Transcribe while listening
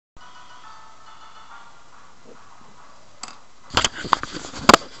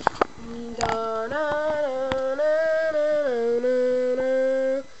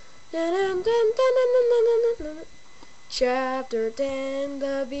Chapter 10,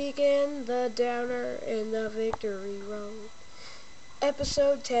 the beacon, the downer, and the victory road.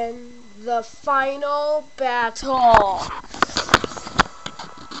 Episode 10, the final battle.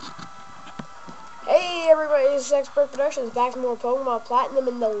 Hey everybody, this is Expert Productions, back from more Pokemon Platinum.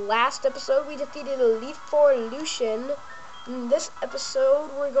 In the last episode, we defeated Elite Four Lucian. In this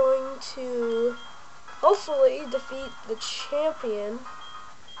episode, we're going to hopefully defeat the champion.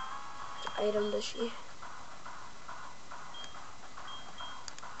 Which item does she?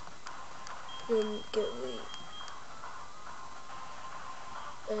 And get Elite.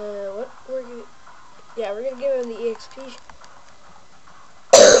 What? We're gonna give him the EXP.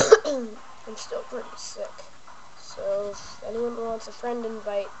 I'm still pretty sick. So if anyone wants a friend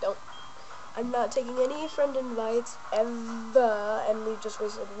invite, I'm not taking any friend invites ever, and we've just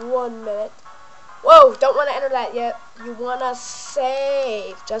wasted 1 minute. Whoa, don't want to enter that yet. You want to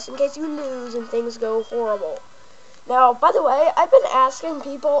save, just in case you lose and things go horrible. Now, by the way, I've been asking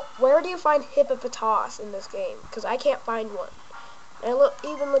people, where do you find Hippopotas in this game? Because I can't find one. And I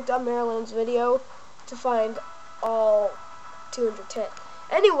even looked up Marilyn's video to find all 210.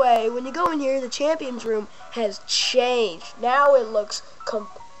 Anyway, when you go in here, the champions room has changed. Now it looks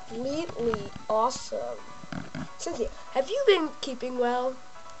completely awesome. Cynthia, have you been keeping well?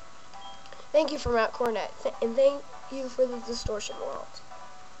 Thank you for Mount Cornet, and thank you for the Distortion World.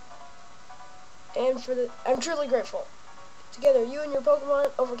 And I'm truly grateful. Together, you and your Pokemon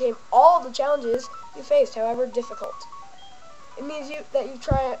overcame all the challenges you faced, however difficult. It means that you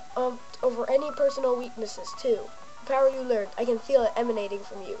triumphed over any personal weaknesses, too. The power you learned, I can feel it emanating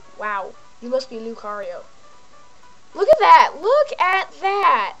from you. Wow, you must be Lucario. Look at that! Look at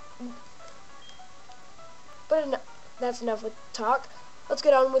that! But that's enough with talk. Let's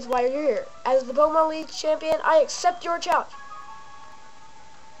get on with why you're here. As the Pokemon League champion, I accept your challenge.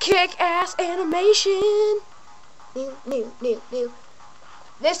 Kick-ass animation! New.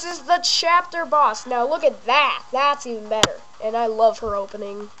 This is the chapter boss. Now look at that. That's even better. And I love her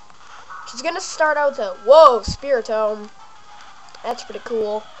opening. She's gonna start out with a, whoa, Spiritomb. That's pretty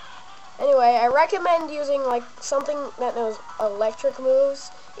cool. Anyway, I recommend using like something that knows electric moves.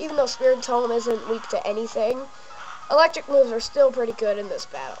 Even though Spiritomb isn't weak to anything, electric moves are still pretty good in this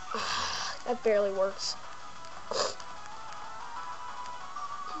battle. That barely works.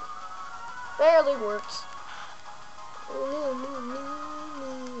 Barely works.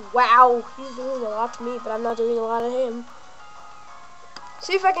 Wow, he's doing a lot to me, but I'm not doing a lot of him.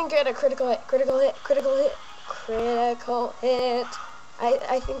 See if I can get a critical hit.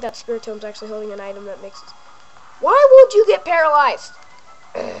 I think that Spiritomb's actually holding an item that makes it. Why would you get paralyzed?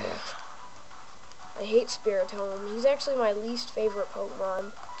 I hate Spiritomb. He's actually my least favorite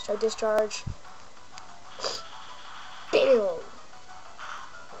Pokemon. Should I discharge? Bam!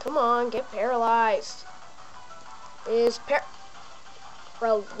 Come on, get paralyzed.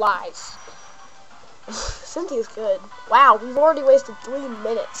 Paralyzed. Cynthia's good. Wow, we've already wasted 3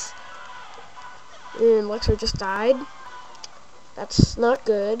 minutes. And Luxor just died. That's not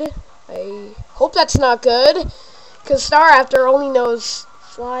good. I hope that's not good. Because Staraptor only knows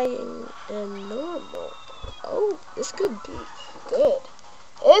flying and normal. Oh, this could be good.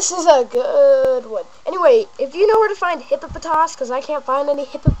 This is a good one. Anyway, if you know where to find Hippopotas, because I can't find any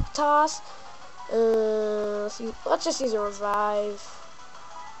Hippopotas, let's just use a revive.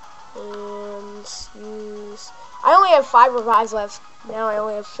 And use. I only have 5 revives left. Now I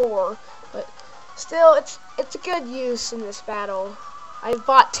only have 4, but still, it's a good use in this battle. I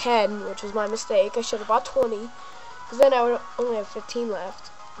bought 10, which was my mistake. I should have bought 20, because then I would only have 15 left.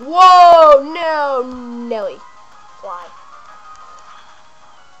 Whoa! No, Nelly, fly.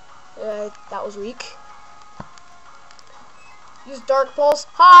 That was weak. Use Dark Pulse.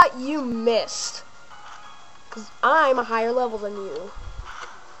 Ha! You missed. Because I'm a higher level than you.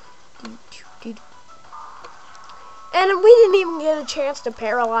 And we didn't even get a chance to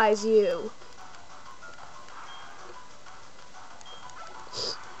paralyze you.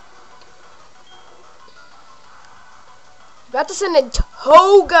 About to send in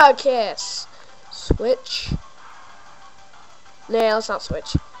Togekiss. Switch. Nah, let's not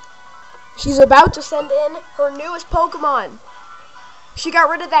switch. She's about to send in her newest Pokemon. She got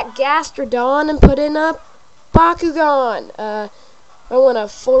rid of that Gastrodon and put in a Bakugan. I want to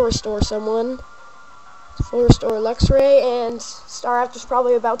full restore someone. Full restore Luxray, and Staraptor's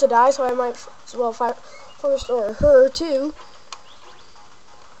probably about to die, so I might as well full restore her too.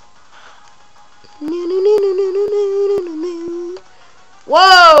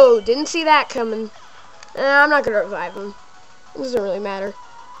 Whoa! Didn't see that coming. I'm not gonna revive him. It doesn't really matter.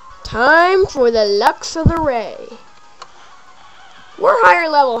 Time for the Luxray. We're higher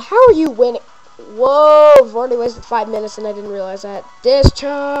level. How are you winning? Whoa, I've already wasted 5 minutes and I didn't realize that.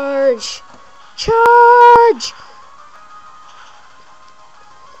 Discharge! Charge!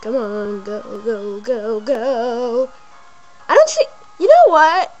 Come on, go, go, go, go. I don't see, you know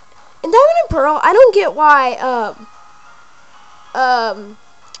what? In Diamond and Pearl, I don't get why,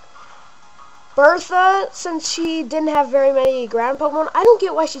 Bertha, since she didn't have very many ground Pokemon, I don't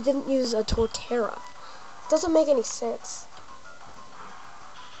get why she didn't use a Torterra. It doesn't make any sense.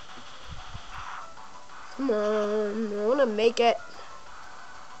 Come on, I want to make it.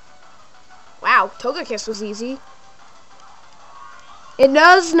 Wow, Togekiss was easy. It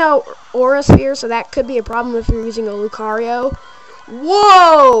does know Aura Sphere, so that could be a problem if you're using a Lucario.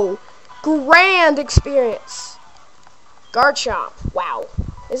 Whoa! Grand experience. Garchomp. Wow.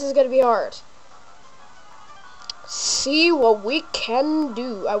 This is going to be hard. See what we can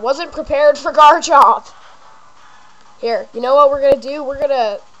do. I wasn't prepared for Garchomp. Here, you know what we're going to do? We're going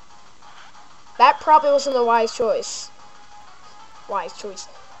to... That probably wasn't a wise choice. Wise choice.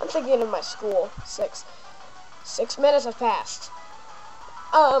 I'm thinking of my school. 6 minutes have passed.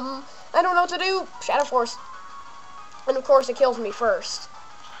 I don't know what to do. Shadow Force. And of course it kills me first.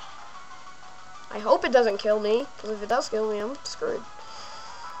 I hope it doesn't kill me, because if it does kill me, I'm screwed.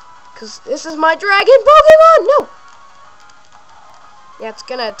 Because this is my dragon Pokemon! No! Yeah, it's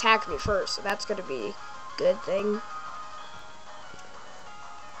gonna attack me first, so that's gonna be a good thing.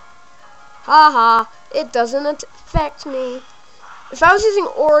 Haha, it doesn't affect me. If I was using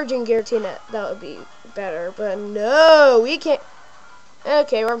Origin Giratina, that would be better, but no, we can't.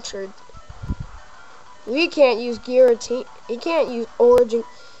 Okay, I'm screwed. We can't use Giratina. You can't use Origin.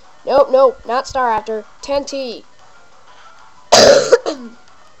 Nope, nope, not Staraptor. Tenty.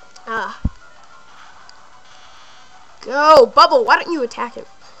 Ah. Go, Bubble, why don't you attack him?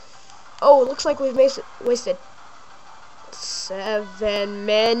 Oh, it looks like we've wasted 7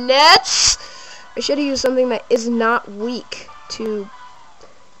 minutes. I should have used something that is not weak to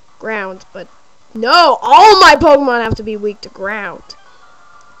ground, but no, all my Pokemon have to be weak to ground.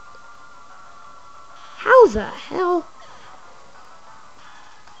 How the hell?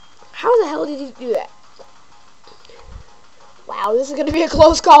 How the hell did he do that? Wow, this is going to be a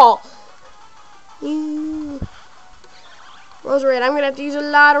close call. Roserade, I'm going to have to use a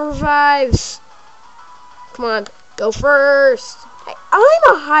lot of revives. Come on, go first. Hey,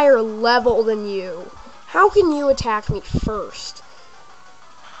 I'm a higher level than you. How can you attack me first?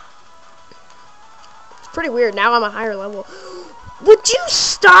 It's pretty weird. Now I'm a higher level. Would you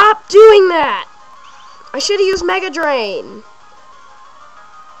stop doing that? I should have used Mega Drain.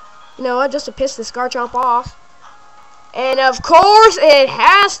 You know what? Just to piss this Garchomp off. And of course, it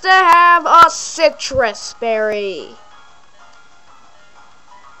has to have a Citrus Berry.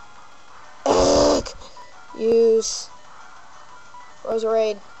 Ugh. Use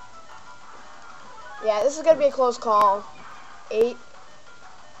Roserade. Yeah, this is gonna be a close call. 8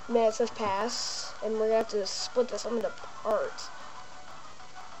 minutes have passed, and we're gonna have to split this into parts.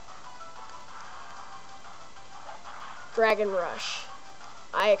 Dragon Rush.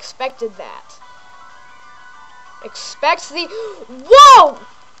 I expected that. Expect the... Whoa!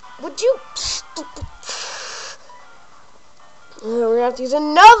 Would you... We're gonna have to use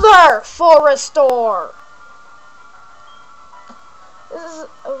another Forestore. This is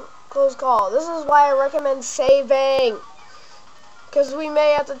a close call. This is why I recommend saving. Because we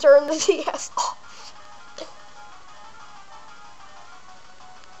may have to turn the DS off.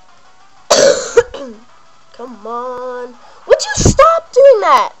 Come on. Would you stop doing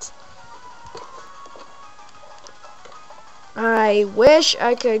that? I wish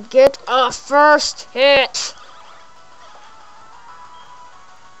I could get a first hit.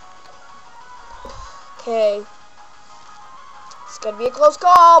 Okay. It's gonna be a close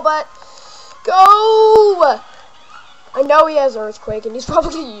call, but go! I know he has Earthquake, and he's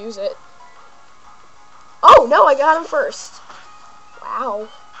probably gonna use it. Oh, no, I got him first. Wow.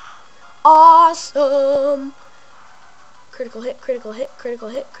 Awesome. Critical hit, critical hit, critical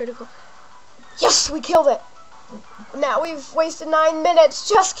hit, critical. Yes, we killed it. Now we've wasted 9 minutes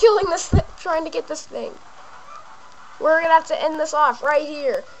just killing this thing, trying to get this thing. We're going to have to end this off right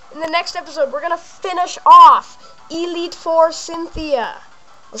here. In the next episode, we're going to finish off Elite Four Cynthia.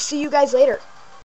 I'll see you guys later.